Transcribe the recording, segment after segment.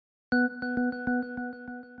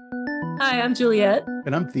Hi, I'm Juliet.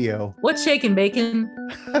 And I'm Theo. What's shaking, bacon?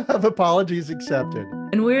 Of Apologies Accepted.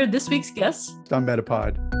 And we're this week's guests. On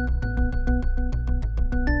Metapod.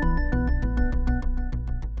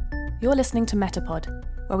 You're listening to Metapod,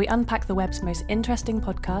 where we unpack the web's most interesting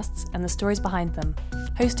podcasts and the stories behind them,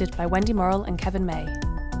 hosted by Wendy Morrill and Kevin May.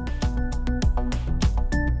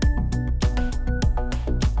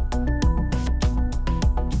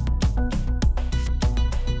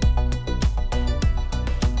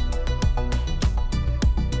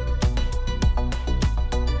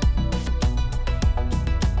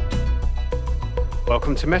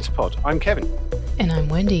 Welcome to Metapod. I'm Kevin. And I'm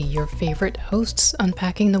Wendy, your favorite hosts,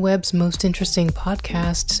 unpacking the web's most interesting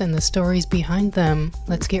podcasts and the stories behind them.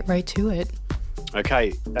 Let's get right to it.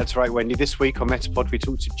 Okay, that's right, Wendy. This week on Metapod, we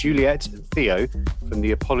talk to Juliet and Theo from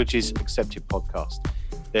the Apologies Accepted podcast.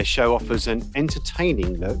 Their show offers an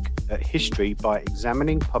entertaining look at history by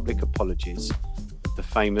examining public apologies of the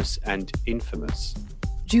famous and infamous.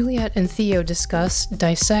 Juliet and Theo discuss,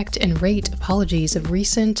 dissect, and rate apologies of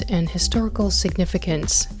recent and historical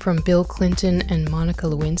significance, from Bill Clinton and Monica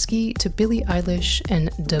Lewinsky to Billie Eilish and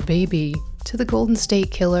DaBaby to the Golden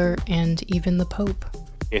State Killer and even the Pope.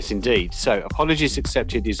 Yes, indeed. So, Apologies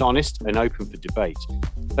Accepted is honest and open for debate.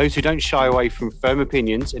 Those who don't shy away from firm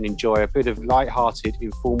opinions and enjoy a bit of light-hearted,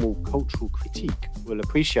 informal cultural critique will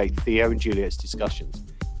appreciate Theo and Juliet's discussions.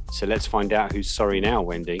 So let's find out who's sorry now,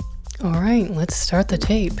 Wendy. All right, let's start the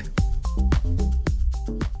tape.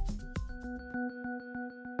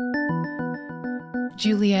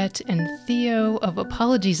 Juliet and Theo of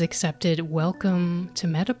Apologies Accepted, welcome to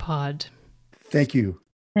Metapod. Thank you.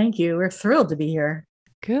 Thank you. We're thrilled to be here.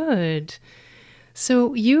 Good.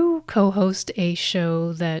 So you co-host a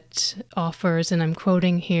show that offers, and I'm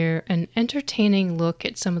quoting here, an entertaining look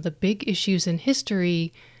at some of the big issues in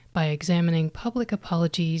history by examining public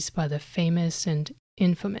apologies by the famous and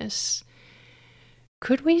infamous.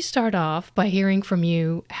 Could we start off by hearing from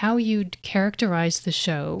you how you'd characterize the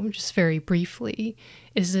show, just very briefly?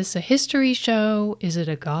 Is this a history show? Is it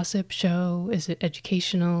a gossip show? Is it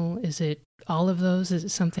educational? Is it all of those? Is it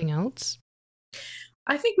something else?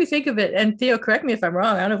 I think we think of it, and Theo, correct me if I'm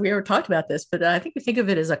wrong. I don't know if we ever talked about this, but I think we think of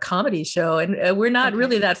it as a comedy show, and we're not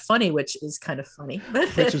really that funny, which is kind of funny.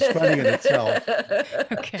 Which is funny in itself.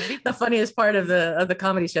 Okay. The funniest part of the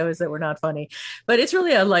comedy show is that we're not funny, but it's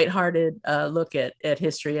really a lighthearted look at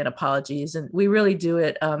history and apologies, and we really do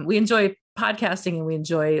it. We enjoy podcasting and we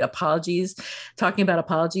enjoy apologies, talking about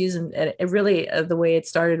apologies, and it really the way it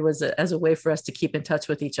started was as a way for us to keep in touch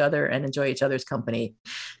with each other and enjoy each other's company.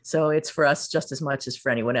 So it's for us just as much as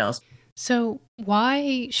for anyone else. So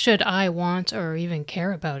why should I want or even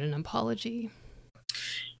care about an apology?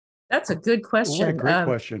 That's a good question. What a great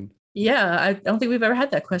question. Yeah, I don't think we've ever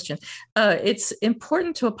had that question. It's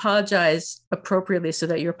important to apologize appropriately so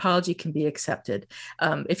that your apology can be accepted.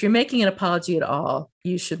 If you're making an apology at all,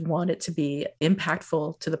 you should want it to be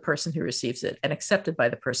impactful to the person who receives it and accepted by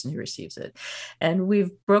the person who receives it. And we've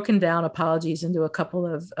broken down apologies into a couple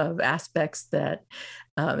of aspects that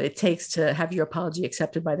it takes to have your apology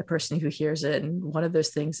accepted by the person who hears it. And one of those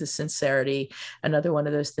things is sincerity. Another one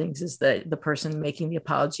of those things is that the person making the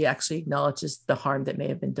apology actually acknowledges the harm that may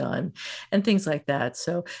have been done and things like that.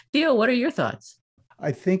 So, Theo, what are your thoughts?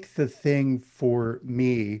 I think the thing for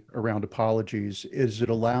me around apologies is it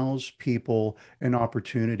allows people an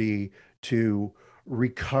opportunity to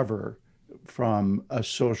recover from a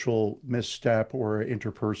social misstep or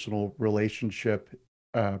interpersonal relationship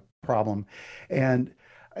problem. And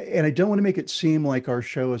I don't want to make it seem like our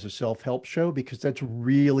show is a self-help show, because that's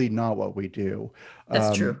really not what we do.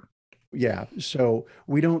 That's true. Yeah. So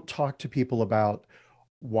we don't talk to people about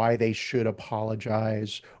why they should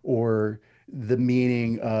apologize or the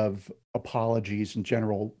meaning of apologies in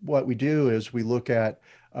general. What we do is we look at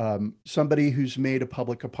somebody who's made a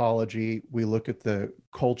public apology. We look at the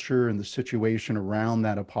culture and the situation around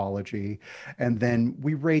that apology, and then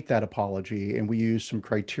we rate that apology, and we use some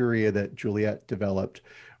criteria that Juliet developed,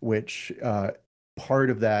 which part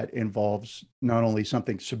of that involves not only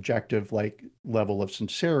something subjective like level of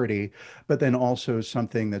sincerity, but then also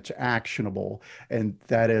something that's actionable. And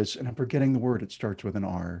that is, and I'm forgetting the word, it starts with an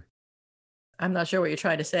R. I'm not sure what you're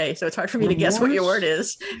trying to say, so it's hard for me to guess what your word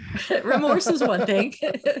is. Remorse is one thing.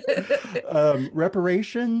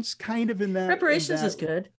 Reparations, kind of in that. Reparations is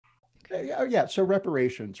good. Yeah, so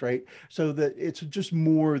reparations, right? So that it's just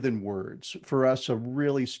more than words. For us, a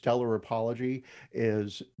really stellar apology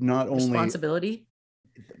is not only responsibility.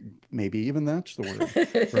 maybe even that's the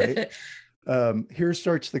word, right? Here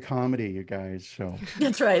starts the comedy, you guys. So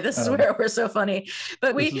that's right. This is where we're so funny.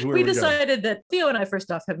 But we decided that Theo and I,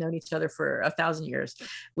 first off, have known each other for 1,000 years.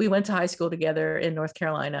 We went to high school together in North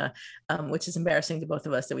Carolina, which is embarrassing to both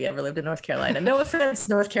of us that we ever lived in North Carolina. No offense,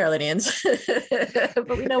 North Carolinians,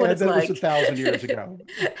 but we know what it's like. It was 1,000 years ago.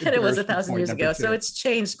 And it was 1,000 years ago. So it's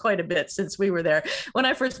changed quite a bit since we were there. When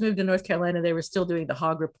I first moved to North Carolina, they were still doing the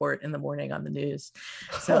hog report in the morning on the news.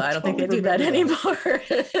 So I don't think they do that anymore.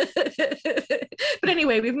 But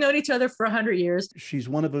anyway, we've known each other for 100 years. She's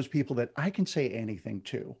one of those people that I can say anything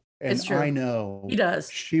to. And it's true. I know he does.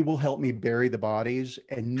 She will help me bury the bodies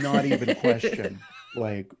and not even question,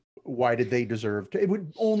 like, why did they deserve to? It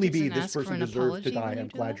would only be this person deserved to die. I'm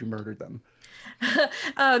glad you murdered them.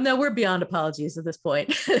 No, we're beyond apologies at this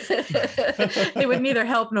point. They would neither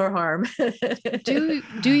help nor harm. Do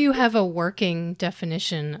you have a working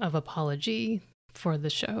definition of apology for the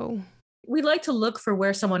show? We like to look for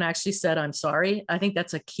where someone actually said, I'm sorry. I think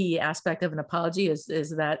that's a key aspect of an apology is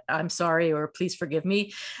that I'm sorry or please forgive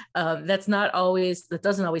me. That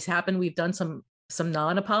doesn't always happen. We've done some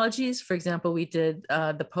non-apologies. For example, we did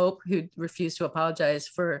the Pope, who refused to apologize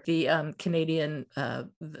for the Canadian,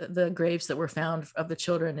 the graves that were found of the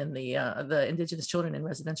children in the Indigenous children in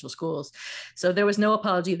residential schools. So there was no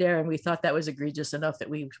apology there. And we thought that was egregious enough that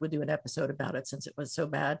we would do an episode about it since it was so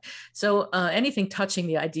bad. So anything touching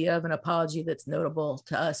the idea of an apology that's notable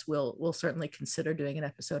to us, we'll certainly consider doing an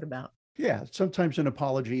episode about. Yeah, sometimes an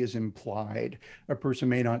apology is implied. A person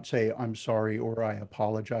may not say, I'm sorry, or I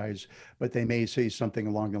apologize, but they may say something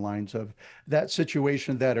along the lines of, that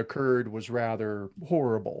situation that occurred was rather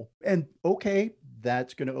horrible. And okay,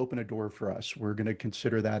 that's going to open a door for us. We're going to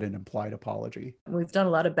consider that an implied apology. We've done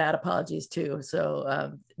a lot of bad apologies too.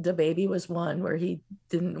 So the baby was one where he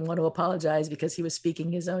didn't want to apologize because he was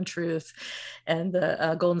speaking his own truth. And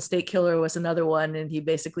the Golden State Killer was another one. And he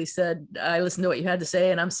basically said, I listened to what you had to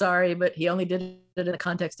say and I'm sorry, but he only did it in the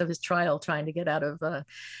context of his trial, trying to get out of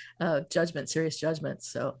serious judgment.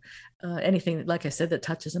 So anything, like I said, that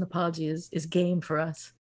touches an apology is game for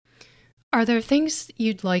us. Are there things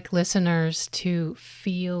you'd like listeners to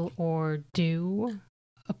feel or do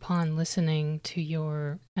upon listening to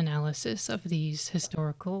your analysis of these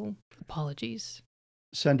historical apologies?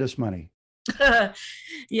 Send us money.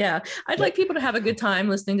 Yeah, I'd like people to have a good time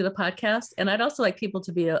listening to the podcast, and I'd also like people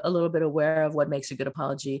to be a little bit aware of what makes a good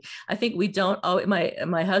apology. I think we don't.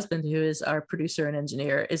 My husband, who is our producer and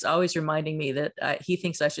engineer, is always reminding me that he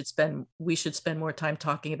thinks we should spend more time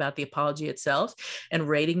talking about the apology itself and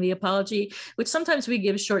rating the apology, which sometimes we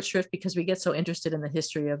give short shrift because we get so interested in the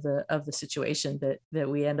history of the situation that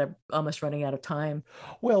we end up almost running out of time.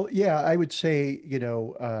 Well, yeah, I would say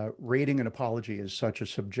rating an apology is such a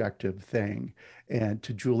subjective thing. And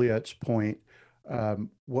to Juliet's point,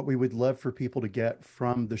 what we would love for people to get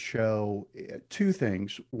from the show, two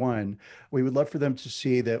things. One, we would love for them to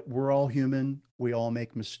see that we're all human. We all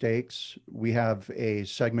make mistakes. We have a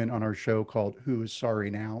segment on our show called Who is Sorry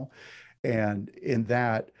Now? And in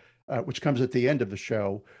that, which comes at the end of the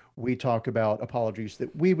show, we talk about apologies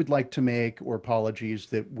that we would like to make or apologies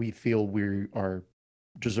that we feel we are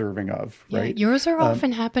deserving of, right? Yeah, yours are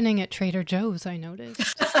often happening at Trader Joe's, I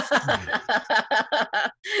noticed.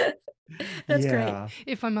 That's great.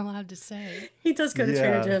 If I'm allowed to say. He does go to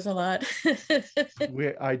Trader Joe's a lot.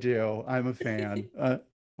 I do. I'm a fan.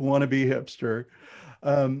 Wannabe hipster.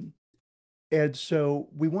 And so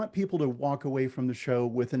we want people to walk away from the show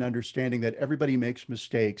with an understanding that everybody makes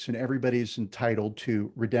mistakes and everybody's entitled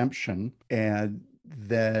to redemption. And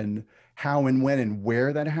then how and when and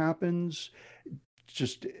where that happens,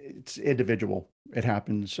 it's individual. It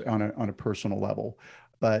happens on a personal level.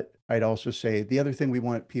 But I'd also say the other thing we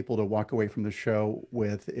want people to walk away from the show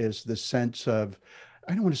with is the sense of,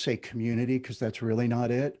 I don't want to say community because that's really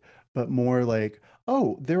not it, but more like,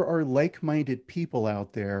 oh, there are like-minded people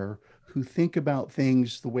out there who think about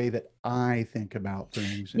things the way that I think about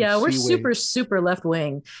things. Yeah, we're super left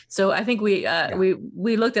wing. So I think we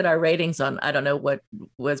looked at our ratings on, I don't know what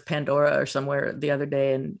was Pandora or somewhere the other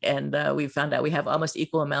day, and we found out we have almost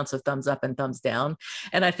equal amounts of thumbs up and thumbs down.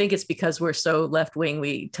 And I think it's because we're so left wing,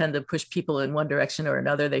 we tend to push people in one direction or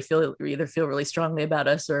another. They either feel really strongly about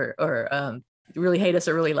us or really hate us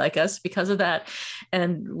or really like us because of that.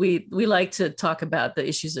 And we like to talk about the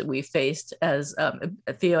issues that we faced as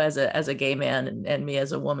Theo as a gay man and me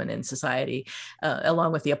as a woman in society,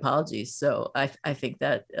 along with the apologies. So I think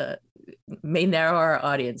that may narrow our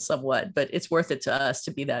audience somewhat, but it's worth it to us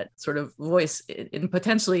to be that sort of voice in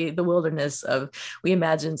potentially the wilderness of, we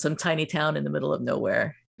imagine, some tiny town in the middle of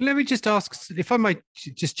nowhere. Let me just ask, if I might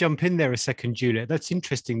just jump in there a second, Juliet. That's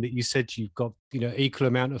interesting that you said you've got, equal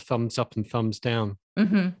amount of thumbs up and thumbs down.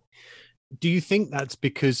 Mm-hmm. Do you think that's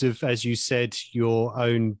because of, as you said, your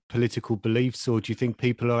own political beliefs, or do you think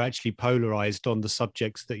people are actually polarized on the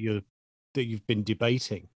subjects that you've been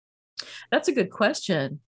debating? That's a good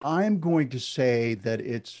question. I'm going to say that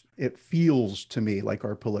it feels to me like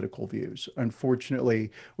our political views. Unfortunately,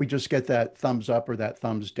 we just get that thumbs up or that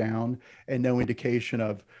thumbs down and no indication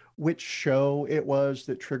of which show it was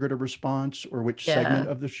that triggered a response or which segment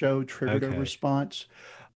Yeah. of the show triggered a Okay. response.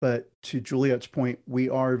 But to Juliet's point, we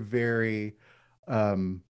are very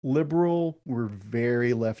liberal, we're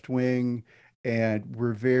very left wing, and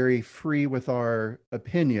we're very free with our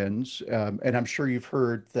opinions. And I'm sure you've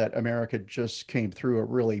heard that America just came through a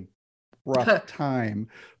really rough time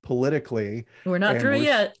politically, We're not and through we're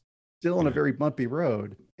yet. still on a very bumpy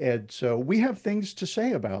road. And so we have things to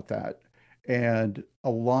say about that. And a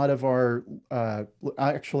lot of our,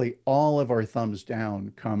 actually, all of our thumbs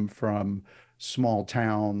down come from small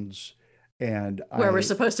towns. And Where we're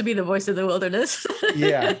supposed to be the voice of the wilderness.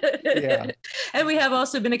 Yeah. And we have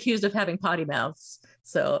also been accused of having potty mouths.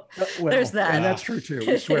 So there's that. And that's true too.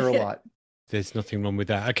 We swear a lot. There's nothing wrong with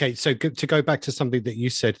that. Okay, so to go back to something that you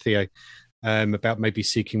said, Theo, about maybe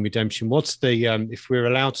seeking redemption. What's the, if we're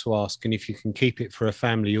allowed to ask, and if you can keep it for a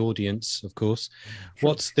family audience, of course, Sure.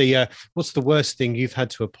 what's the worst thing you've had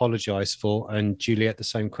to apologize for? And Juliet, the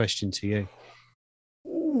same question to you.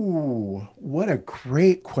 Ooh, what a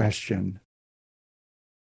great question.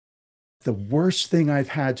 The worst thing I've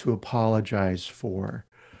had to apologize for.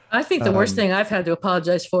 I think the worst thing I've had to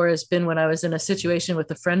apologize for has been when I was in a situation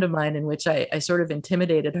with a friend of mine in which I sort of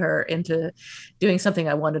intimidated her into doing something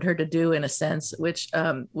I wanted her to do, in a sense, which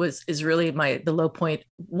is really the low point,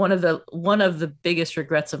 one of the biggest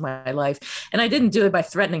regrets of my life. And I didn't do it by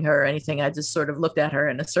threatening her or anything. I just sort of looked at her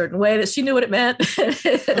in a certain way that she knew what it meant.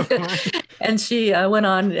 And she went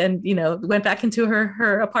on and, went back into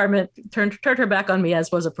her apartment, turned her back on me,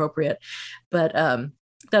 as was appropriate. But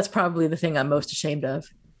that's probably the thing I'm most ashamed of.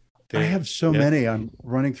 I have so many. I'm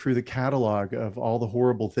running through the catalog of all the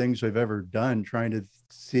horrible things I've ever done, trying to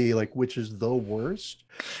see like which is the worst.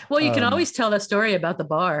 Well, you can always tell the story about the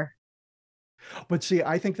bar. But see,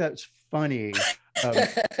 I think that's funny. Well,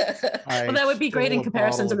 that would be great in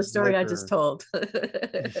comparison to the story I just told.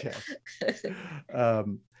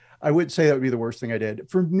 I would say that would be the worst thing I did.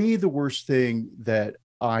 For me, the worst thing that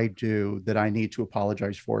I do that I need to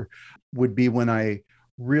apologize for would be when I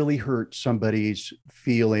really hurt somebody's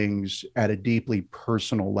feelings at a deeply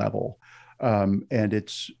personal level. And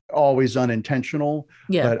it's always unintentional,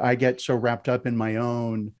 but I get so wrapped up in my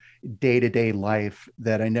own day-to-day life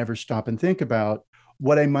that I never stop and think about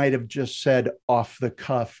what I might have just said off the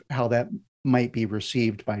cuff, how that might be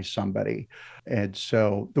received by somebody. And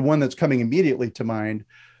so the one that's coming immediately to mind,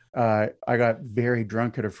 I got very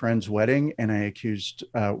drunk at a friend's wedding and I accused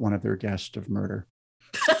one of their guests of murder.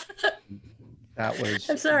 That was.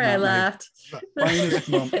 I'm sorry I laughed. Finest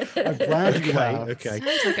moment. I'm glad you laughed. Okay.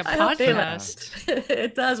 Sounds like a podcast.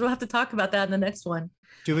 It does. We'll have to talk about that in the next one.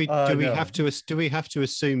 Do we No. have to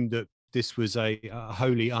assume that this was a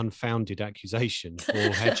wholly unfounded accusation,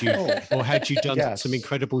 or had you done some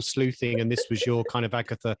incredible sleuthing and this was your kind of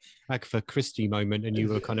Agatha Christie moment and you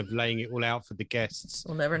were kind of laying it all out for the guests?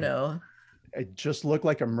 We'll never know. It just looked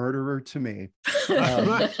like a murderer to me.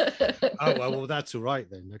 Oh well, that's all right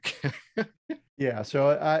then. Okay. Yeah, so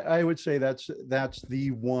I would say that's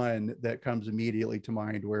the one that comes immediately to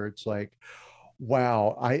mind, where it's like,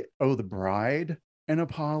 wow, I owe the bride an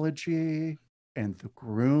apology and the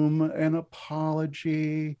groom an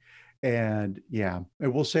apology. And yeah, I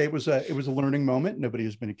will say it was a learning moment. Nobody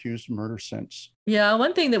has been accused of murder since. Yeah,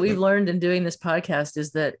 one thing that we've learned in doing this podcast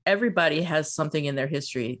is that everybody has something in their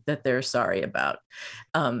history that they're sorry about.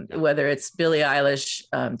 Whether it's Billie Eilish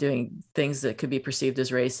doing things that could be perceived as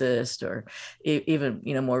racist, or even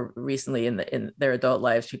more recently in their adult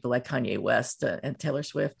lives, people like Kanye West and Taylor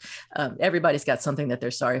Swift. Everybody's got something that they're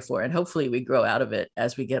sorry for, and hopefully we grow out of it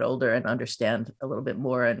as we get older and understand a little bit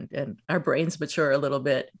more, and our brains mature a little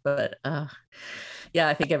bit. But yeah,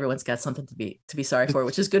 I think everyone's got something to be sorry for,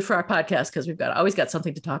 which is good for our podcast because we've always got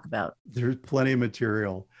something to talk about. There's plenty of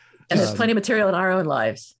material, and there's plenty of material in our own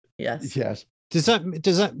lives. Yes. Does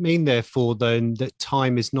that mean therefore then that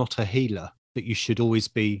time is not a healer, that you should always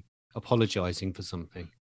be apologizing for something?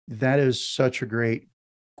 That is such a great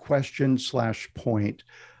question / point.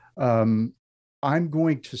 I'm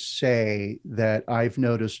going to say that I've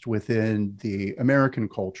noticed within the American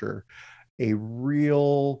culture a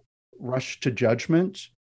real rush to judgment,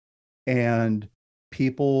 and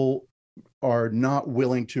people are not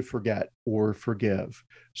willing to forget or forgive.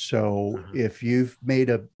 So if you've made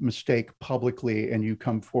a mistake publicly and you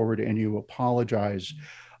come forward and you apologize,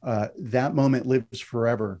 that moment lives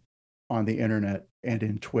forever on the internet and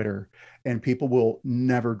in Twitter, and people will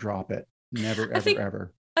never drop it. Never, ever,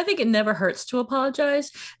 ever. I think it never hurts to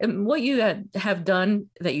apologize. And what you have done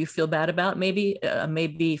that you feel bad about may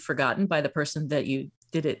be forgotten by the person that you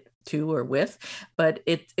did it to or with, but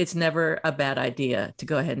it's never a bad idea to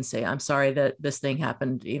go ahead and say, I'm sorry that this thing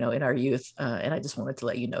happened, in our youth. And I just wanted to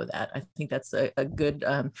let you know that. I think that's a good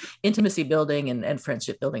intimacy building and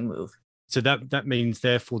friendship building move. So that means,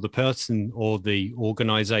 therefore, the person or the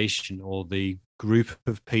organization or the group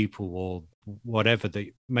of people or whatever that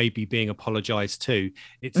may be being apologized to,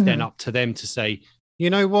 it's then up to them to say, you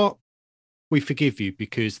know what, we forgive you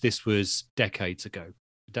because this was decades ago.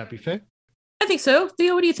 Would that be fair? I think so.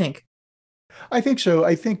 Theo, what do you think? I think so.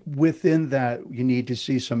 I think within that, you need to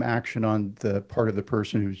see some action on the part of the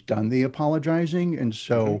person who's done the apologizing. And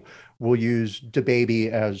so we'll use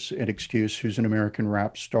DaBaby as an excuse, who's an American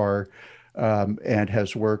rap star and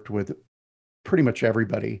has worked with pretty much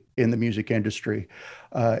everybody in the music industry.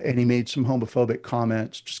 And he made some homophobic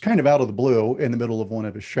comments just kind of out of the blue in the middle of one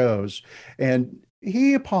of his shows. And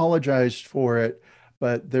he apologized for it.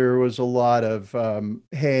 But there was a lot of,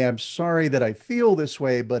 hey, I'm sorry that I feel this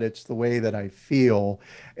way, but it's the way that I feel.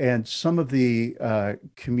 And some of the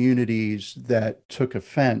communities that took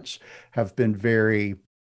offense have been very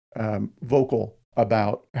vocal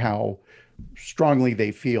about how strongly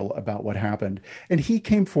they feel about what happened. And he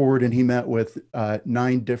came forward and he met with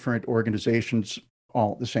 9 different organizations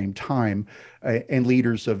all at the same time and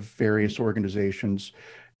leaders of various organizations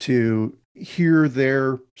to hear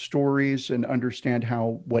their stories and understand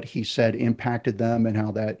how what he said impacted them and how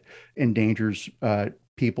that endangers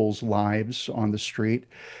people's lives on the street.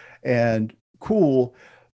 And cool,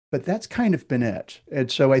 but that's kind of been it. And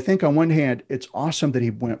so I think on one hand, it's awesome that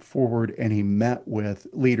he went forward and he met with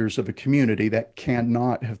leaders of a community. That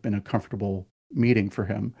cannot have been a comfortable meeting for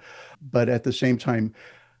him. But at the same time,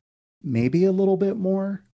 maybe a little bit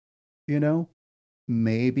more,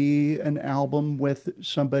 maybe an album with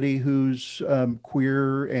somebody who's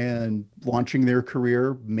queer and launching their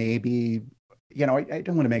career. Maybe, I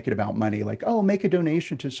don't want to make it about money, like, oh, make a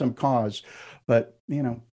donation to some cause, but,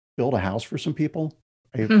 build a house for some people.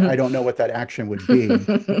 I don't know what that action would be.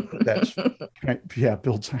 That's,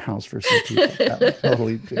 builds a house for some people. That would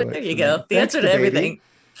totally do it. There you go. The answer to everything.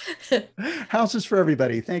 Houses for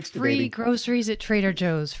everybody. Thanks to free groceries at Trader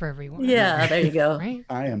Joe's for everyone. Yeah, there you go. Right?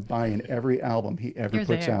 I am buying every album he ever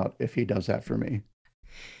puts out if he does that for me.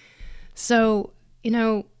 So,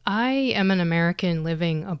 I am an American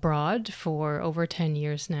living abroad for over 10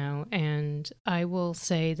 years now, and I will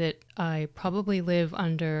say that I probably live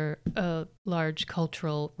under a large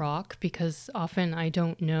cultural rock because often I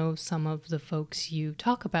don't know some of the folks you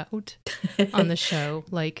talk about on the show,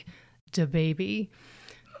 like DaBaby.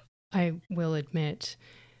 I will admit.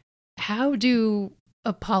 How do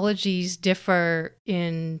apologies differ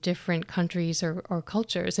in different countries or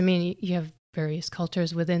cultures? I mean, you have various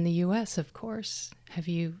cultures within the U.S., of course. Have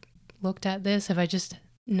you looked at this? Have I just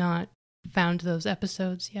not found those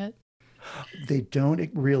episodes yet? They don't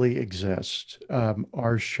really exist.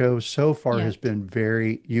 Our show so far has been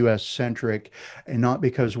very U.S. centric, and not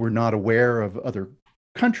because we're not aware of other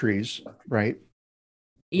countries, right?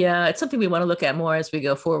 Yeah, it's something we want to look at more as we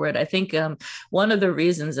go forward. I think one of the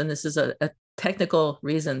reasons, and this is a technical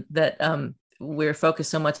reason that we're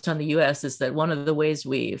focused so much on the US, is that one of the ways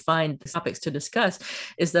we find topics to discuss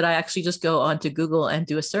is that I actually just go onto Google and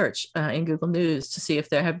do a search in Google News to see if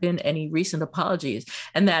there have been any recent apologies.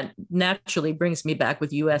 And that naturally brings me back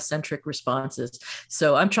with US centric responses.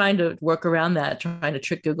 So I'm trying to work around that, trying to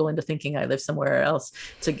trick Google into thinking I live somewhere else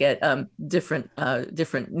to get different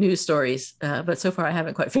news stories. But so far I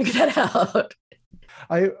haven't quite figured that out.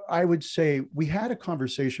 I would say we had a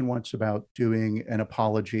conversation once about doing an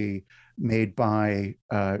apology made by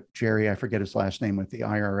Jerry, I forget his last name, with the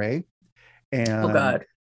IRA. And oh God,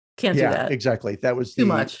 can't do that. Exactly. That was too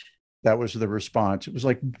much. That was the response. It was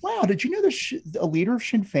like, wow, did you know a leader of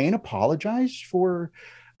Sinn Féin apologized for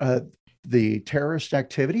the terrorist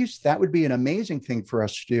activities? That would be an amazing thing for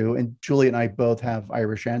us to do. And Julie and I both have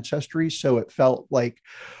Irish ancestry, so it felt like,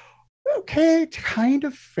 okay, kind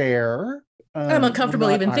of fair. I'm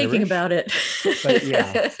uncomfortable even Irish, thinking about it.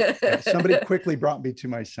 But somebody quickly brought me to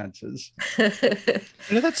my senses.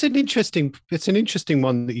 That's an interesting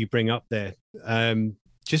one that you bring up there.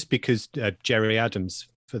 Just because Jerry Adams,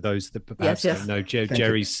 for those that perhaps don't know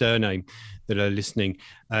Jerry's surname that are listening,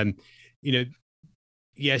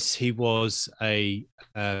 yes, he was a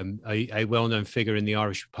well-known figure in the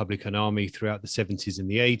Irish Republican Army throughout the 70s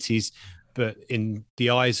and the 80s. but in the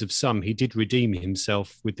eyes of some, he did redeem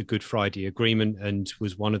himself with the Good Friday Agreement and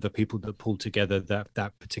was one of the people that pulled together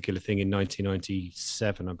that particular thing in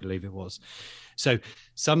 1997, I believe it was. So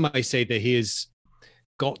some may say that he has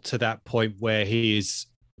got to that point where he has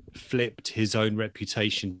flipped his own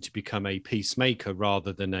reputation to become a peacemaker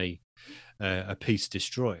rather than a peace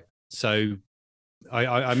destroyer. So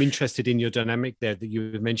I'm interested in your dynamic there that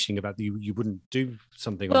you were mentioning about you wouldn't do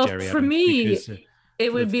something on Jerry for Adams me, because,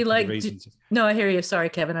 it would be like no, I hear you. Sorry,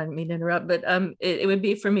 Kevin, I didn't mean to interrupt, but it would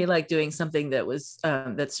be for me like doing something that was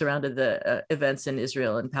that surrounded the events in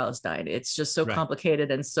Israel and Palestine. It's just so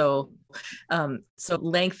complicated and so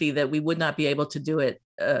lengthy that we would not be able to do it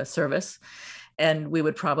service, and we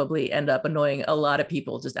would probably end up annoying a lot of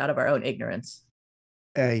people just out of our own ignorance.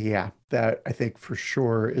 Yeah, that I think for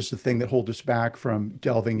sure is the thing that holds us back from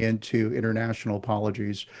delving into international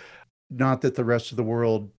apologies. Not that the rest of the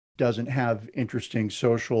world doesn't have interesting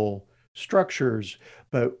social structures,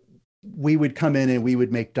 but we would come in and we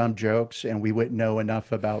would make dumb jokes and we wouldn't know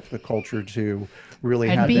enough about the culture to really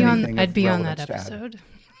have anything. I'd be on that episode.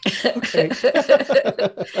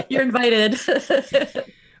 You're invited.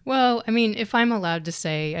 Well, I mean, if I'm allowed to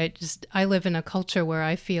say, I live in a culture where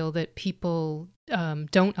I feel that people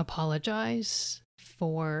don't apologize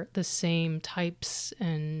for the same types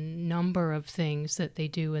and number of things that they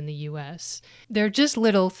do in the US. They're just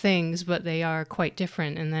little things, but they are quite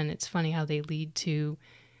different. And then it's funny how they lead to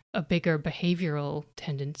a bigger behavioral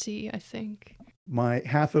tendency, I think.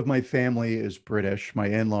 Half of my family is British. My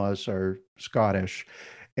in-laws are Scottish.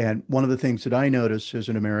 And one of the things that I notice as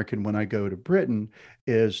an American when I go to Britain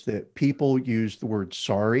is that people use the word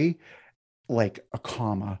sorry like a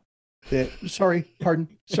comma. Sorry, pardon,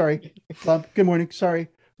 sorry, good morning, sorry,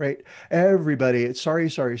 right? Everybody, it's sorry.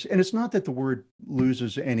 And it's not that the word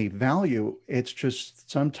loses any value. It's just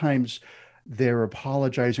sometimes they're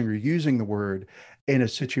apologizing or using the word in a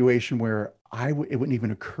situation where it wouldn't even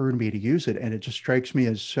occur to me to use it. And it just strikes me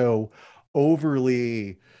as so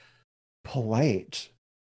overly polite.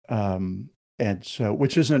 And so,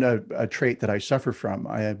 which isn't a trait that I suffer from.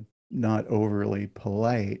 I am not overly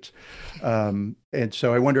polite. And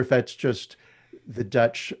so I wonder if that's just the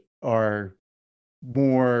Dutch are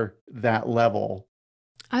more that level.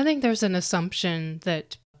 I think there's an assumption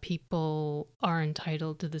that people are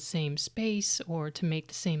entitled to the same space or to make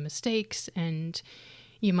the same mistakes, and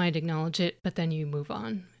you might acknowledge it, but then you move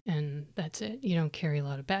on and that's it. You don't carry a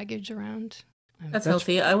lot of baggage around. That's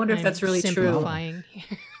healthy. I wonder if that's really true.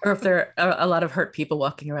 Or if there are a lot of hurt people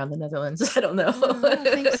walking around the Netherlands. I don't know. I don't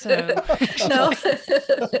think so. No.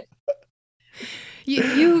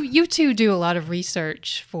 You two do a lot of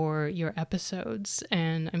research for your episodes,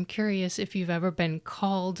 and I'm curious if you've ever been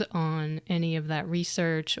called on any of that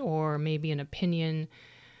research or maybe an opinion,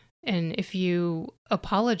 and if you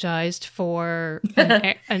apologized for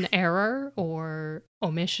an error or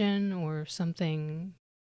omission or something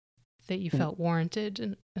that you felt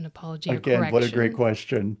warranted an apology or correction. Again, what a great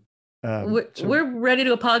question. We're ready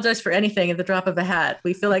to apologize for anything at the drop of a hat.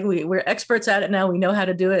 We feel like we're experts at it now. We know how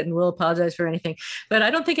to do it, and we'll apologize for anything. But I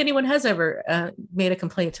don't think anyone has ever made a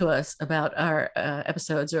complaint to us about our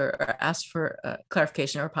episodes or asked for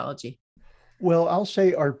clarification or apology. Well, I'll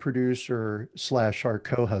say our producer / our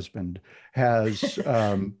co-husband has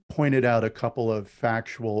pointed out a couple of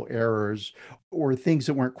factual errors or things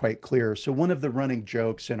that weren't quite clear. So one of the running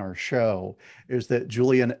jokes in our show is that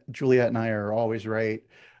Juliet and I are always right.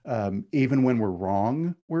 Even when we're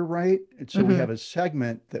wrong, we're right. And so we have a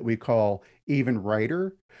segment that we call Even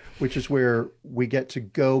Righter, which is where we get to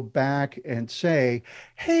go back and say,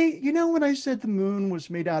 hey, you know, when I said the moon was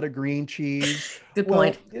made out of green cheese, good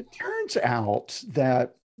point. It turns out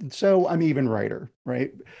that, so I'm even righter,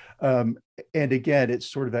 right? And again, it's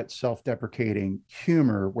sort of that self-deprecating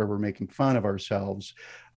humor where we're making fun of ourselves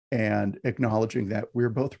and acknowledging that we're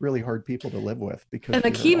both really hard people to live with. Because and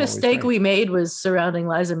the key mistake we made was surrounding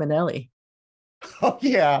Liza Minnelli. Oh,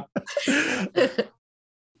 yeah.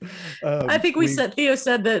 I think Theo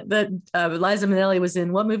said that Liza Minnelli was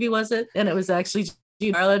in, what movie was it? And it was actually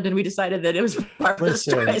Judy Garland, and we decided that it was Barbra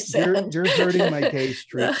Streisand. You're hurting my gay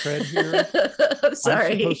street cred here. I'm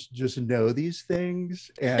sorry. I'm supposed to just know these things.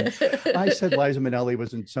 And I said Liza Minnelli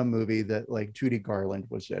was in some movie that like Judy Garland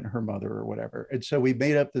was in, her mother or whatever. And so we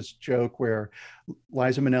made up this joke where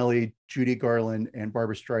Liza Minnelli, Judy Garland, and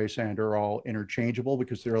Barbra Streisand are all interchangeable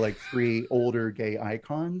because they're like three older gay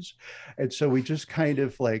icons. And so we just kind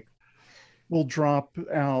of like, we'll drop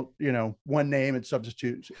out, you know, one name and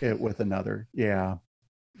substitute it with another. Yeah.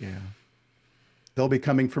 Yeah. They'll be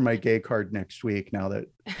coming for my gay card next week now that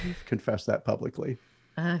you've confessed that publicly.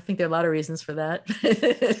 I think there are a lot of reasons for that.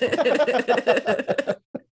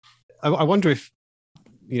 I wonder if,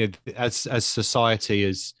 as society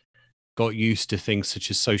has got used to things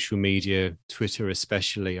such as social media, Twitter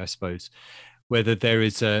especially, I suppose, whether there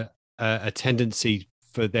is a tendency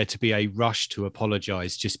for there to be a rush to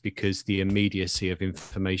apologize just because the immediacy of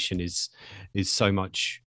information is so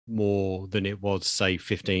much more than it was, say,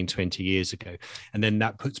 15, 20 years ago. And then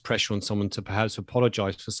that puts pressure on someone to perhaps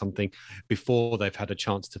apologize for something before they've had a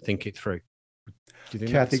chance to think it through. Do you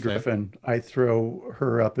think Kathy that's fair? Griffin, I throw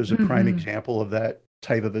her up as a prime example of that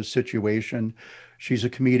type of a situation. She's a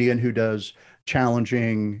comedian who does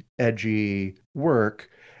challenging, edgy work.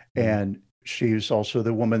 And she's also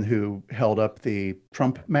the woman who held up the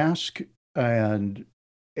Trump mask, and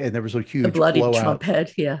there was a huge The bloody blowout. Trump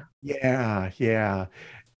head. Yeah. Yeah.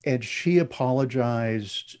 And she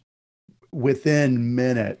apologized within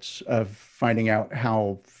minutes of finding out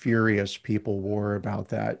how furious people were about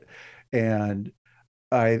that. And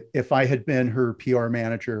if I had been her PR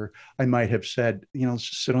manager, I might have said, let's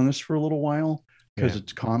just sit on this for a little while, because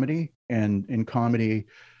it's comedy. And in comedy,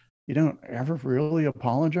 you don't ever really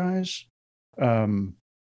apologize when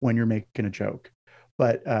you're making a joke.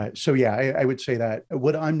 But I would say that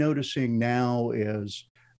what I'm noticing now is,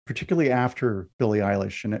 particularly after Billie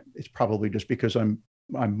Eilish, and it's probably just because I'm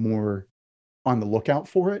more on the lookout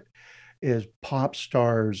for it, is pop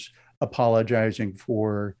stars apologizing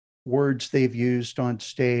for words they've used on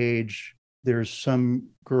stage. There's some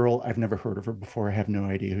girl, I've never heard of her before. I have no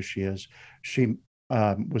idea who she is. She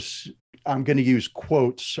was, I'm going to use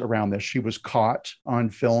quotes around this. She was caught on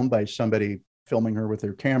film by somebody filming her with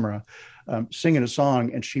their camera, singing a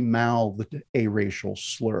song, and she mouthed a racial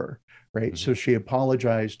slur, right? So she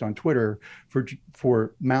apologized on Twitter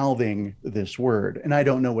for mouthing this word. And I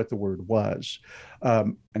don't know what the word was.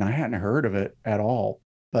 And I hadn't heard of it at all,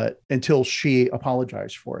 but until she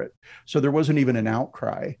apologized for it. So there wasn't even an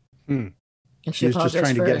outcry. And she was just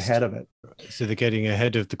trying to get ahead of it. So they're getting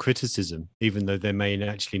ahead of the criticism, even though there may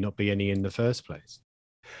actually not be any in the first place.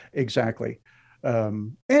 Exactly.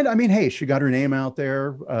 And I mean, hey, she got her name out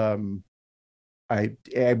there.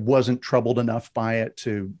 I wasn't troubled enough by it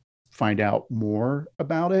to find out more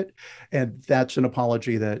about it. And that's an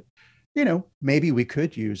apology that, maybe we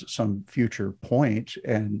could use at some future point.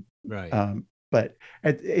 And, but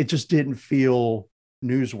it just didn't feel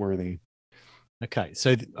newsworthy. Okay.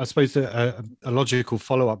 So I suppose a logical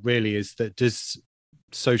follow-up really is that, does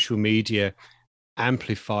social media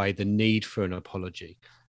amplify the need for an apology?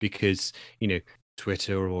 Because,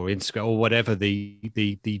 Twitter or Instagram or whatever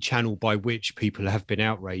the channel by which people have been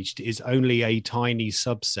outraged is only a tiny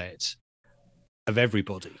subset of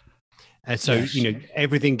everybody. And so,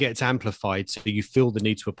 everything gets amplified. So you feel the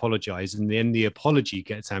need to apologize, and then the apology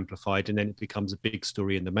gets amplified, and then it becomes a big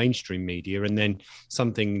story in the mainstream media. And then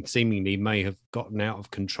something seemingly may have gotten out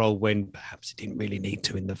of control when perhaps it didn't really need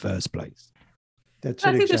to in the first place. I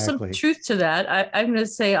think there's some truth to that. I'm going to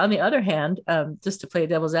say, on the other hand, just to play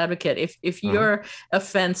devil's advocate, if your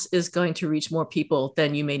offense is going to reach more people,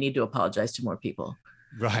 then you may need to apologize to more people.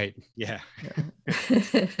 Right. Yeah.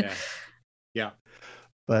 Yeah.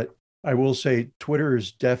 But I will say Twitter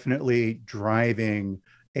is definitely driving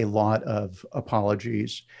a lot of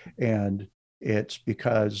apologies. And it's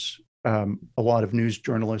because a lot of news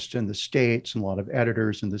journalists in the States and a lot of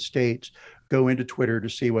editors in the States go into Twitter to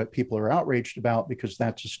see what people are outraged about, because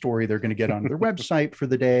that's a story they're going to get on their website for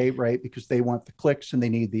the day, right? Because they want the clicks and they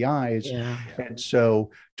need the eyes. Yeah. And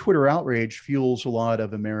so Twitter outrage fuels a lot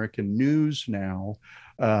of American news now.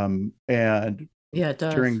 And it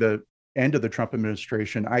does. During the end of the Trump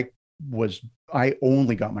administration, I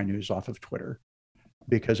only got my news off of Twitter,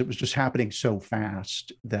 because it was just happening so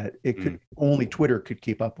fast that it could only Twitter could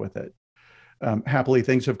keep up with it. Happily,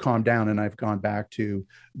 things have calmed down, and I've gone back to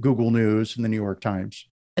Google News and the New York Times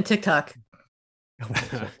and TikTok.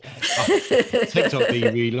 TikTok,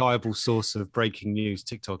 the reliable source of breaking news.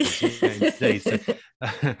 TikTok is today. So,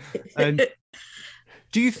 and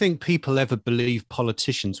do you think people ever believe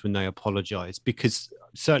politicians when they apologize? Because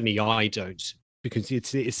certainly I don't. Because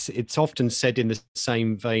it's often said in the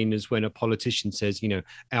same vein as when a politician says,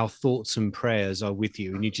 our thoughts and prayers are with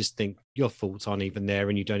you, and you just think your thoughts aren't even there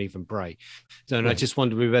and you don't even pray. So, and I just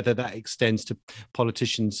wonder whether that extends to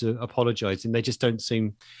politicians apologizing. They just don't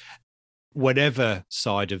seem, whatever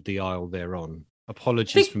side of the aisle they're on,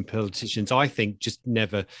 apologies from politicians, I think, just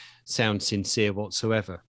never sound sincere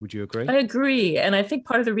whatsoever. Would you agree? I agree. And I think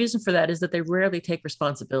part of the reason for that is that they rarely take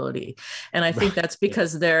responsibility. And I think that's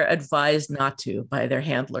because they're advised not to by their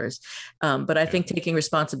handlers. But I think taking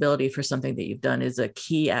responsibility for something that you've done is a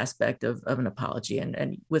key aspect of an apology.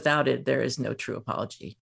 And without it, there is no true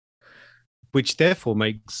apology. Which therefore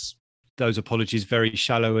makes those apologies very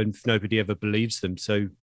shallow, and nobody ever believes them. So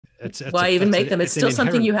Why even make them? It's still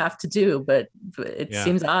something you have to do, but it Yeah.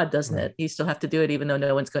 seems odd, doesn't it? You still have to do it, even though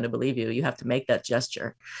no one's going to believe you. You have to make that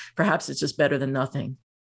gesture. Perhaps it's just better than nothing.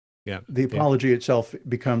 Yeah. The apology itself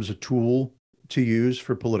becomes a tool to use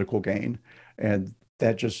for political gain, and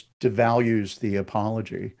that just devalues the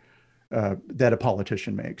apology that a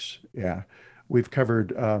politician makes. Yeah. We've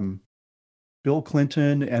covered Bill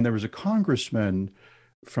Clinton, and there was a congressman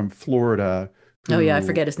from Florida. Oh yeah, I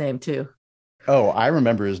forget his name too. Oh, I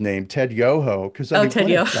remember his name, Ted Yoho. Because Ted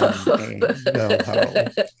Yoho. Yoho.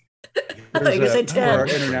 For our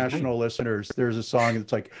international listeners, there's a song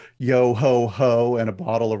that's like "Yo ho ho" and a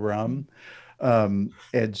bottle of rum,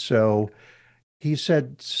 and so he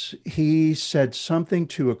said something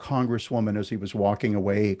to a congresswoman as he was walking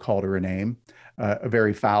away. He called her a name, a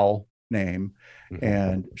very foul name,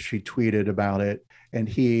 and she tweeted about it, and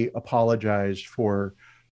he apologized for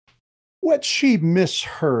what she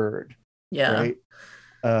misheard. Yeah. Right.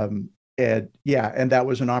 And that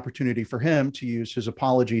was an opportunity for him to use his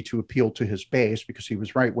apology to appeal to his base, because he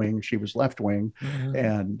was right wing, she was left wing.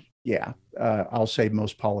 And I'll say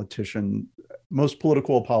most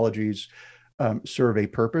political apologies serve a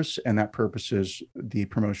purpose, and that purpose is the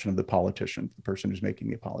promotion of the politician, the person who's making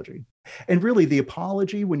the apology. And really, the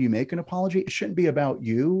apology, when you make an apology, it shouldn't be about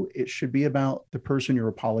you. It should be about the person you're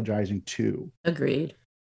apologizing to. Agreed.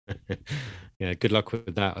 Yeah, good luck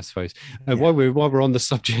with that, I suppose. While we're on the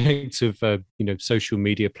subject of social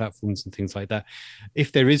media platforms and things like that,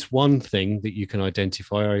 if there is one thing that you can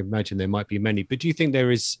identify, I imagine there might be many, but do you think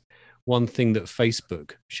there is one thing that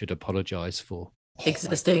Facebook should apologize for?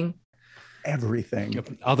 Existing. Everything.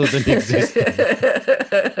 Other than existing.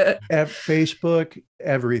 At Facebook,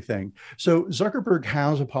 everything. So Zuckerberg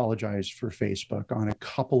has apologized for Facebook on a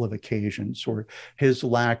couple of occasions, or his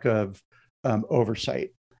lack of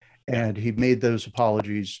oversight. And he made those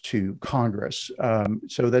apologies to Congress.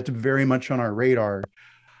 So that's very much on our radar.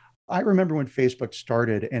 I remember when Facebook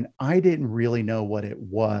started, and I didn't really know what it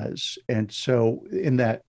was. And so in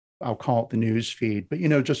that, I'll call it the news feed, but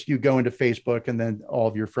just you go into Facebook and then all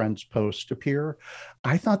of your friends' posts appear.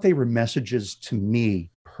 I thought they were messages to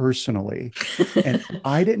me personally. And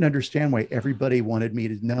I didn't understand why everybody wanted me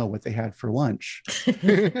to know what they had for lunch.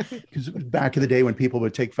 Because it was back in the day when people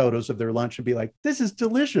would take photos of their lunch and be like, this is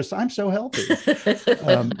delicious, I'm so healthy.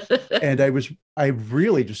 And I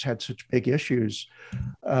really just had such big issues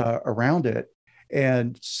around it.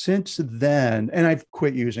 And since then, and I've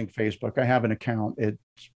quit using Facebook. I have an account. It's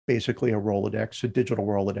basically a Rolodex, a digital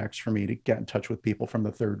Rolodex for me to get in touch with people from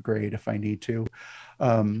the third grade if I need to.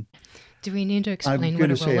 Do we need to explain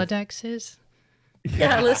what a Rolodex is?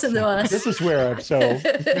 Yeah, listen to us. This is where I'm so.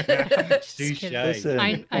 Listen,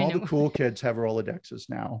 I all know. the cool kids have Rolodexes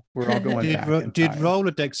now. We're all going back in Did time.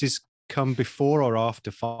 Rolodexes come before or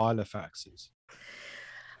after Filofaxes?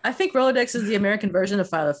 I think Rolodex is the American version of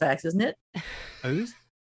Filofax, isn't it? I'm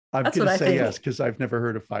That's going what to I say think. yes, because I've never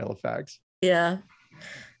heard of Filofax. Yeah,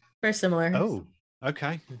 very similar. Oh,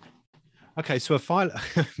 okay. Okay, so a file,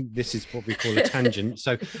 this is what we call a tangent.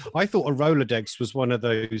 So I thought a Rolodex was one of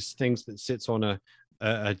those things that sits on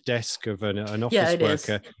a desk of an office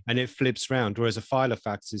worker, and it flips around, whereas a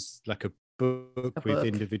Filofax is like a book with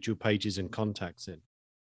individual pages and contacts in.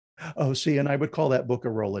 Oh, see, and I would call that book a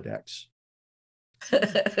Rolodex.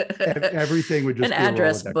 Everything would just an be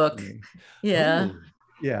address a Rolodex book. to me. Yeah. Ooh.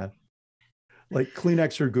 Yeah. Like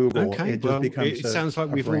Kleenex or Google. Okay, It just becomes it sounds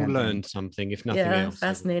like we've all brand name. learned something, if nothing else.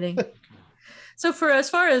 Fascinating. So for as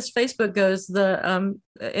far as Facebook goes, the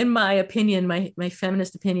in my opinion, my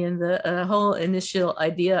feminist opinion, the whole initial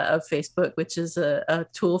idea of Facebook, which is a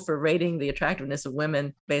tool for rating the attractiveness of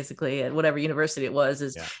women, basically at whatever university it was,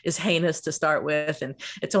 is heinous to start with, and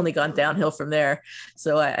it's only gone downhill from there.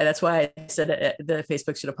 So that's why I said the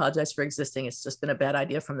Facebook should apologize for existing. It's just been a bad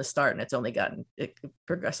idea from the start, and it's only gotten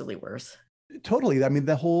progressively worse. Totally. I mean,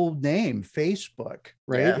 the whole name, Facebook,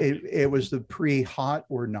 right? Yeah. It was the pre-hot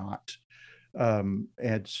or not.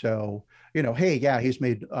 And so, hey, yeah, he's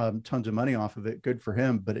made tons of money off of it. Good for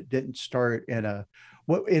him. But it didn't start in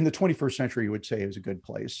what in the 21st century you would say is a good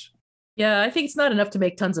place. Yeah, I think it's not enough to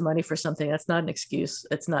make tons of money for something. That's not an excuse.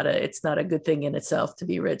 It's not a good thing in itself to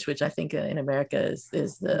be rich, which I think in America is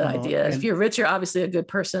the idea. If you're rich, you're obviously a good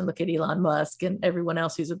person. Look at Elon Musk and everyone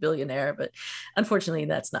else who's a billionaire. But unfortunately,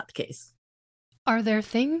 that's not the case. Are there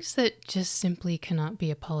things that just simply cannot be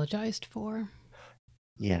apologized for?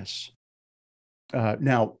 Yes.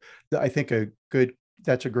 Now, I think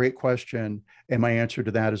that's a great question. And my answer to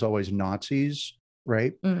that is always Nazis,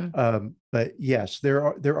 right? Mm-hmm. But yes,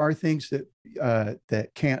 there are things that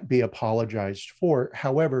can't be apologized for.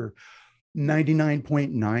 However,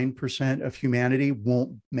 99.9% of humanity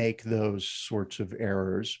won't make those sorts of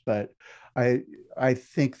errors, but I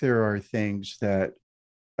think there are things that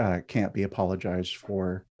can't be apologized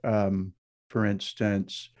for. For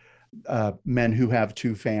instance, men who have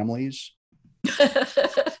two families.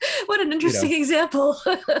 What an interesting example.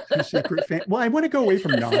 Two secret well, I want to go away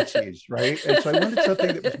from Nazis, right? And so I wanted something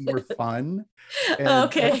that was more fun. And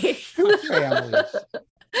okay. Two families.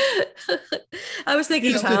 I was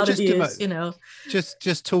thinking child abuse,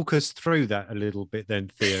 Just talk us through that a little bit then,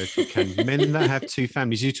 Theo, if you can. Men that have two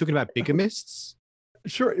families. You're talking about bigamists?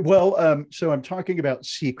 Sure. Well, so I'm talking about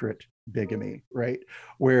secret bigamy, right?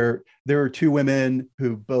 Where there are two women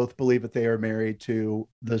who both believe that they are married to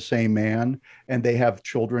the same man and they have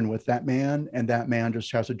children with that man, and that man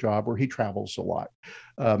just has a job where he travels a lot.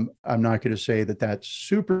 I'm not going to say that that's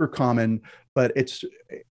super common, but it's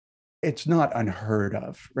not unheard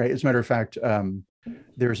of, right? As a matter of fact,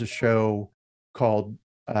 there's a show called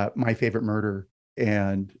My Favorite Murder,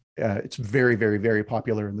 and it's very, very, very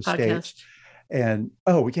popular in the States. And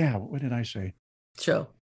what did I say? Show.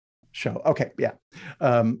 Okay. Yeah.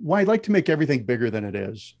 Well, I'd like to make everything bigger than it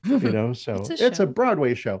is, so it's a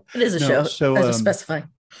Broadway show. It is a show. So specifying.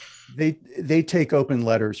 They take open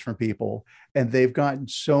letters from people, and they've gotten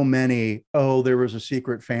so many, there was a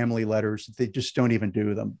secret family letters that they just don't even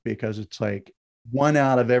do them, because it's like 1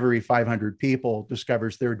 out of every 500 people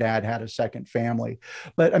discovers their dad had a second family.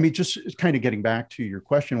 But I mean, just kind of getting back to your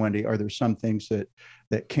question, Wendy, are there some things that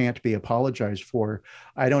can't be apologized for?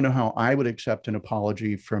 I don't know how I would accept an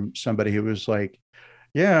apology from somebody who was like,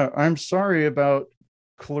 yeah, I'm sorry about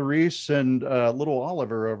Clarice and little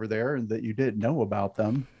Oliver over there, and that you didn't know about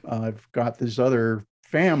them. I've got this other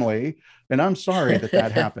family, and I'm sorry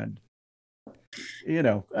that happened.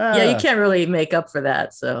 Yeah, you can't really make up for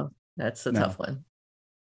that. So that's a tough one.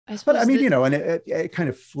 But I mean, and it kind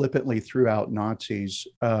of flippantly threw out Nazis.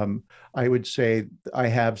 I would say I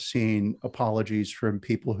have seen apologies from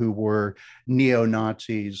people who were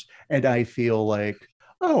neo-Nazis, and I feel like,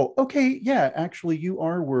 oh, okay, yeah, actually, you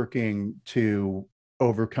are working to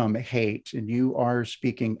overcome hate, and you are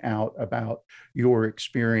speaking out about your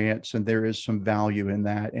experience, and there is some value in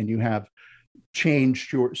that, and you have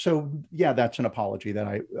changed so yeah, that's an apology that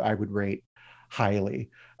I would rate highly.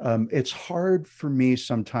 It's hard for me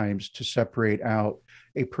sometimes to separate out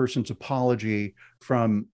a person's apology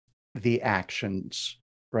from the actions,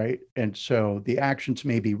 right? And so the actions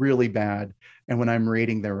may be really bad, and when I'm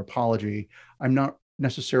rating their apology, I'm not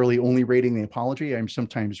necessarily only rating the apology, I'm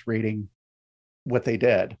sometimes rating what they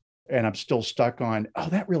did, and I'm still stuck on,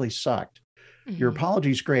 that really sucked. Mm-hmm. Your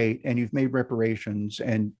apology's great, and you've made reparations,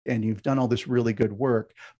 and you've done all this really good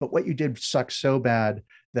work, but what you did sucks so bad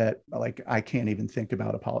that, like, I can't even think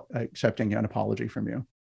about accepting an apology from you.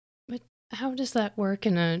 But how does that work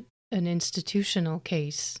in an institutional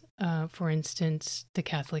case? For instance, the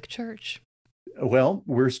Catholic Church. Well,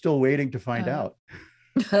 we're still waiting to find out.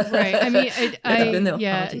 Right. I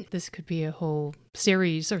mean, this could be a whole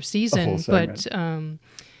series or season, but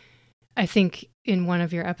I think in one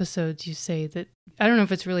of your episodes you say that, I don't know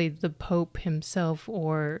if it's really the Pope himself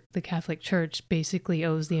or the Catholic Church basically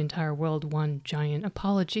owes the entire world one giant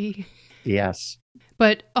apology. Yes.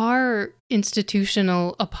 But are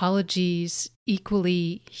institutional apologies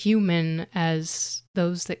equally human as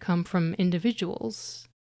those that come from individuals?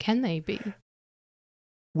 Can they be?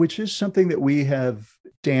 Which is something that we have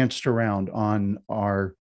danced around on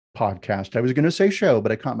our podcast. I was going to say show,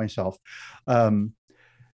 but I caught myself.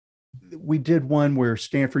 We did one where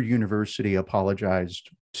Stanford University apologized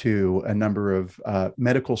to a number of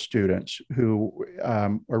medical students who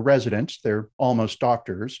are residents. They're almost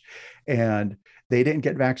doctors, and they didn't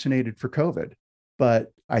get vaccinated for COVID.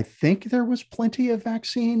 But I think there was plenty of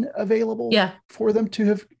vaccine available for them to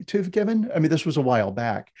have given. I mean, this was a while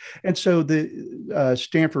back. And so the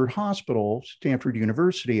Stanford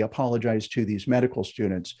University apologized to these medical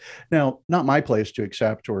students. Now, not my place to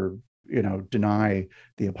accept or deny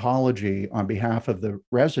the apology on behalf of the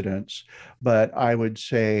residents, but I would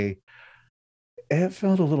say it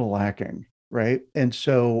felt a little lacking, right? And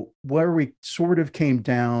so where we sort of came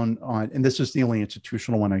down on, and this is the only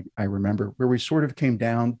institutional one I remember, where we sort of came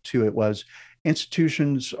down to it was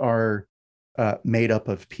institutions are made up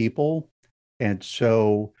of people. And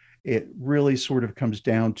so it really sort of comes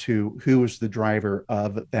down to who was the driver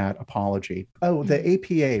of that apology. Oh, the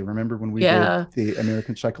APA. Remember when we did the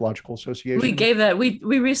American Psychological Association? We gave that. We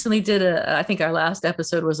recently did I think our last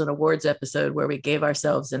episode was an awards episode where we gave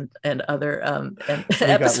ourselves and other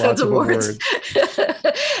episodes awards.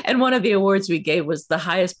 And one of the awards we gave was the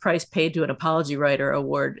highest price paid to an apology writer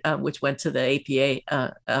award, which went to the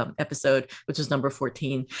APA episode, which was number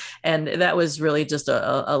 14. And that was really just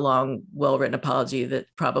a long, well-written apology that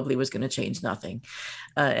probably was going to change nothing.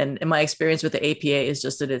 And my experience with the APA is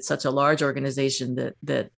just that it's such a large organization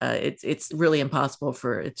that it's really impossible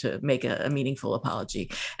for it to make a meaningful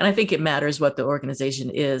apology. And I think it matters what the organization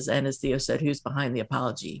is, and as Theo said, who's behind the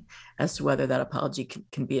apology, as to whether that apology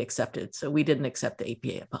can be accepted. So we didn't accept the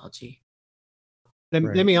APA apology.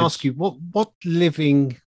 Let me ask you, what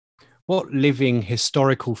living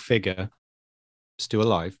historical figure, still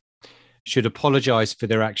alive, should apologize for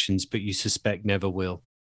their actions, but you suspect never will?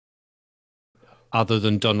 Other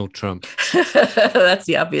than Donald Trump. That's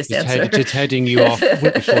the obvious answer. Just heading you off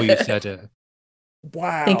before you said it.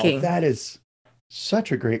 Wow, that is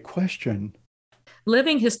such a great question.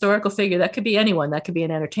 Living historical figure, that could be anyone. That could be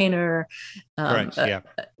an entertainer. Correct, yeah.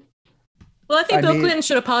 Well, I think Bill Clinton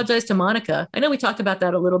should apologize to Monica. I know we talked about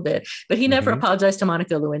that a little bit, but he never apologized to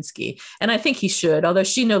Monica Lewinsky. And I think he should, although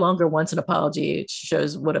she no longer wants an apology. It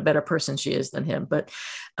shows what a better person she is than him. But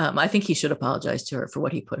I think he should apologize to her for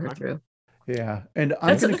what he put her through. Yeah. And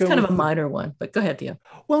that's kind of a minor one, but go ahead, Theo.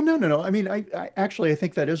 Well, no. I mean, I actually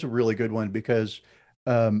think that is a really good one, because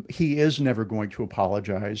he is never going to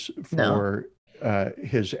apologize for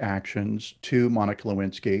his actions to Monica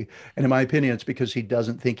Lewinsky. And in my opinion, it's because he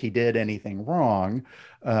doesn't think he did anything wrong.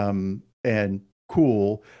 And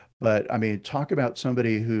cool. But I mean, talk about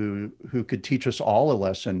somebody who could teach us all a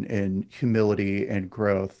lesson in humility and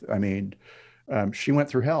growth. I mean, she went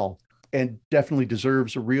through hell and definitely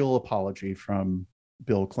deserves a real apology from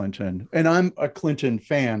Bill Clinton. And I'm a Clinton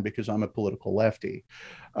fan because I'm a political lefty.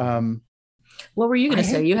 What were you going to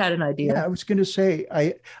say? You had an idea. Yeah, I was going to say,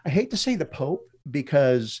 I hate to say the Pope,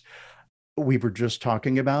 because we were just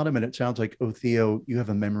talking about him and it sounds like, oh, Theo, you have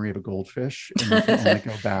a memory of a goldfish and you can only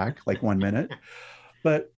go back like 1 minute.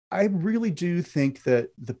 But I really do think that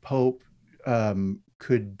the Pope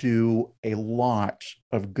could do a lot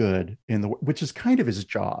of good which is kind of his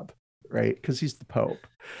job, right? Because he's the Pope.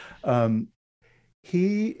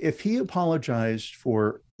 If he apologized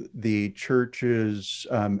for the church's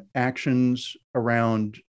actions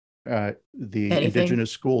around the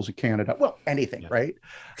Indigenous schools of Canada, well, anything, right?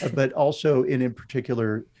 But also in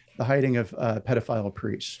particular, the hiding of pedophile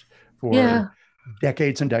priests for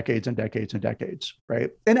decades and decades and decades and decades,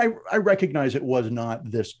 right? And I recognize it was not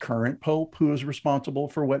this current Pope who was responsible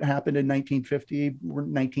for what happened in 1950 or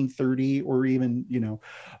 1930 or even,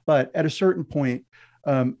 but at a certain point,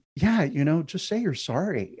 just say you're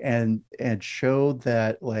sorry and show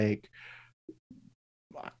that, like,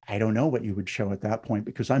 I don't know what you would show at that point,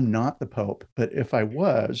 because I'm not the Pope, but if I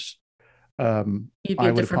was, I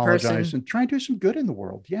would apologize person. And try and do some good in the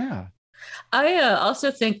world. Yeah. I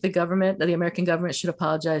also think the American government should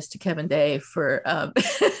apologize to Kevin Day for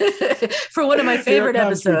for one of my favorite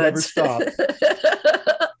episodes.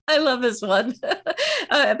 I love this one.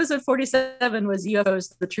 Episode 47 was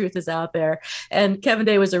UFOs, The Truth Is Out There. And Kevin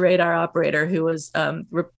Day was a radar operator who was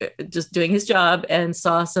just doing his job and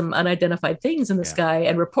saw some unidentified things in the sky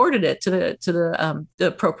and reported it to the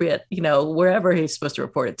appropriate, wherever he's supposed to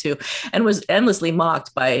report it to, and was endlessly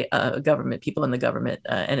mocked by government people in the government,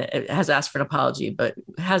 and it has asked for an apology, but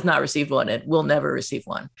has not received one and will never receive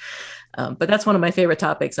one. But that's one of my favorite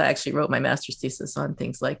topics. I actually wrote my master's thesis on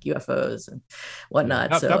things like UFOs and whatnot.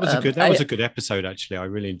 That was a good episode, actually. I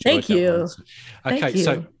really enjoyed Thank you. Okay, Thank you.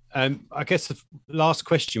 So I guess the last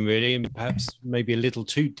question, really, and perhaps maybe a little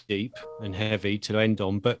too deep and heavy to end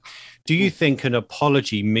on, but do you think an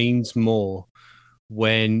apology means more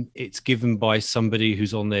when it's given by somebody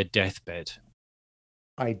who's on their deathbed?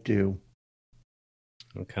 I do.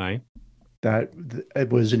 Okay. It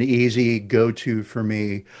was an easy go-to for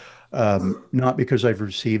me. Not because I've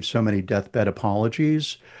received so many deathbed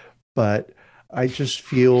apologies, but I just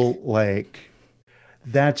feel like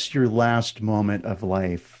that's your last moment of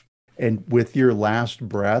life. And with your last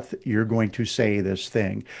breath, you're going to say this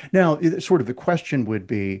thing. Now, sort of the question would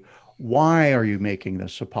be, why are you making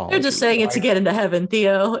this apology? You're just saying it to get into heaven,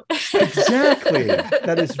 Theo. Exactly.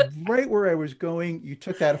 That is right where I was going. You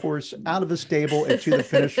took that horse out of the stable and to the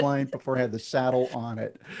finish line before I had the saddle on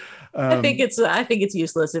it. I think it's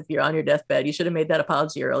useless if you're on your deathbed. You should have made that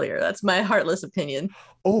apology earlier. That's my heartless opinion.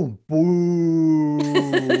 Oh, boo.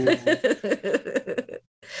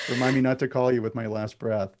 Remind me not to call you with my last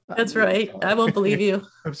breath. That's right. I won't believe you.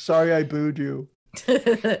 I'm sorry I booed you.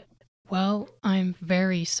 Well, I'm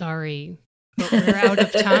very sorry, but we're out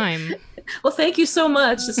of time. Well, thank you so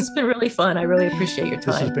much. This has been really fun. I really appreciate your This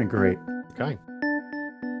has time. been great. Okay.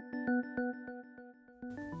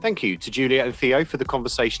 Thank you to Juliet and Theo for the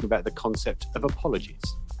conversation about the concept of apologies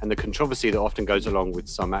and the controversy that often goes along with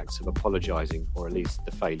some acts of apologising, or at least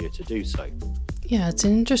the failure to do so. Yeah, it's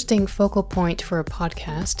an interesting focal point for a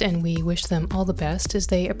podcast, and we wish them all the best as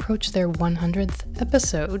they approach their 100th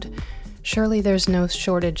episode. Surely there's no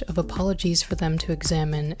shortage of apologies for them to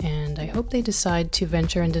examine, and I hope they decide to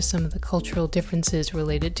venture into some of the cultural differences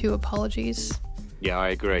related to apologies. Yeah, I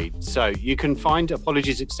agree. So you can find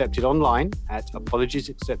Apologies Accepted online at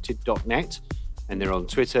apologiesaccepted.net, and they're on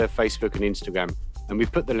Twitter, Facebook, and Instagram. And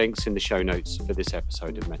we've put the links in the show notes for this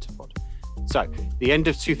episode of Metapod. So the end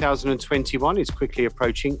of 2021 is quickly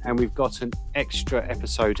approaching, and we've got an extra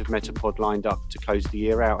episode of Metapod lined up to close the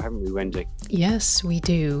year out, haven't we, Wendy? Yes, we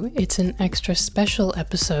do. It's an extra special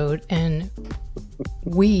episode, and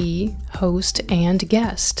we host and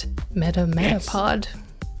guest Metapod.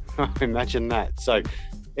 Imagine that. So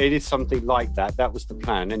it is something like that. That was the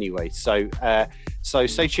plan anyway. So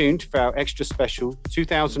stay tuned for our extra special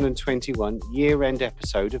 2021 year-end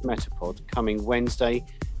episode of Metapod coming Wednesday,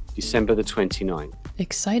 December the 29th.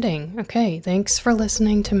 Exciting. Okay, thanks for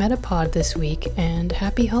listening to Metapod this week, and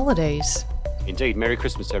happy holidays. Indeed. Merry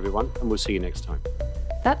Christmas, everyone, and we'll see you next time.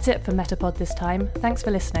 That's it for Metapod this time. Thanks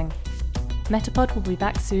for listening. Metapod will be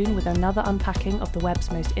back soon with another unpacking of the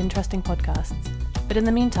web's most interesting podcasts. But in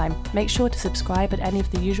the meantime, make sure to subscribe at any of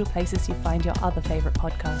the usual places you find your other favourite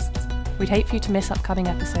podcasts. We'd hate for you to miss upcoming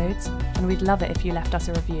episodes, and we'd love it if you left us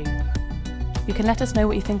a review. You can let us know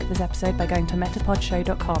what you think of this episode by going to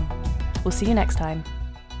metapodshow.com. We'll see you next time.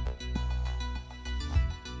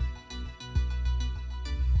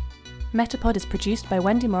 Metapod is produced by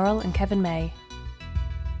Wendy Morrill and Kevin May.